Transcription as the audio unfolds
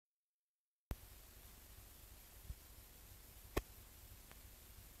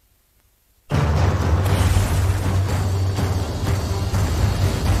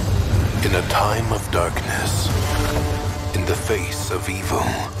a time of darkness, in the face of evil,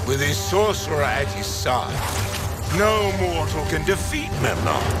 with his sorcerer at his side, no mortal can defeat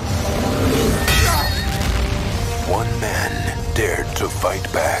Memnon. one man dared to fight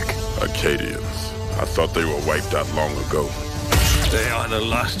back. Acadians. I thought they were wiped out long ago. They are the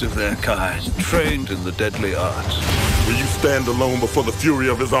last of their kind, trained in the deadly arts. Will you stand alone before the fury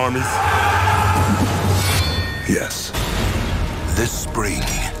of his armies? Yes. This spring,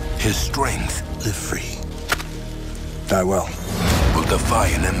 his strength, Live free. Die well. will defy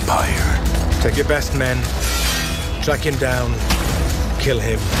an empire. Take your best men, track him down, kill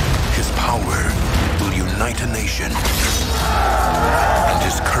him. His power will unite a nation. And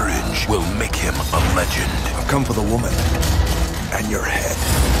his courage will make him a legend. I've come for the woman and your head.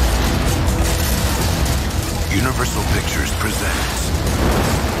 Universal Pictures presents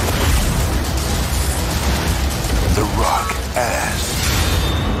The Rock as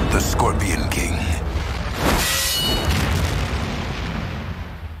the Scorpion King.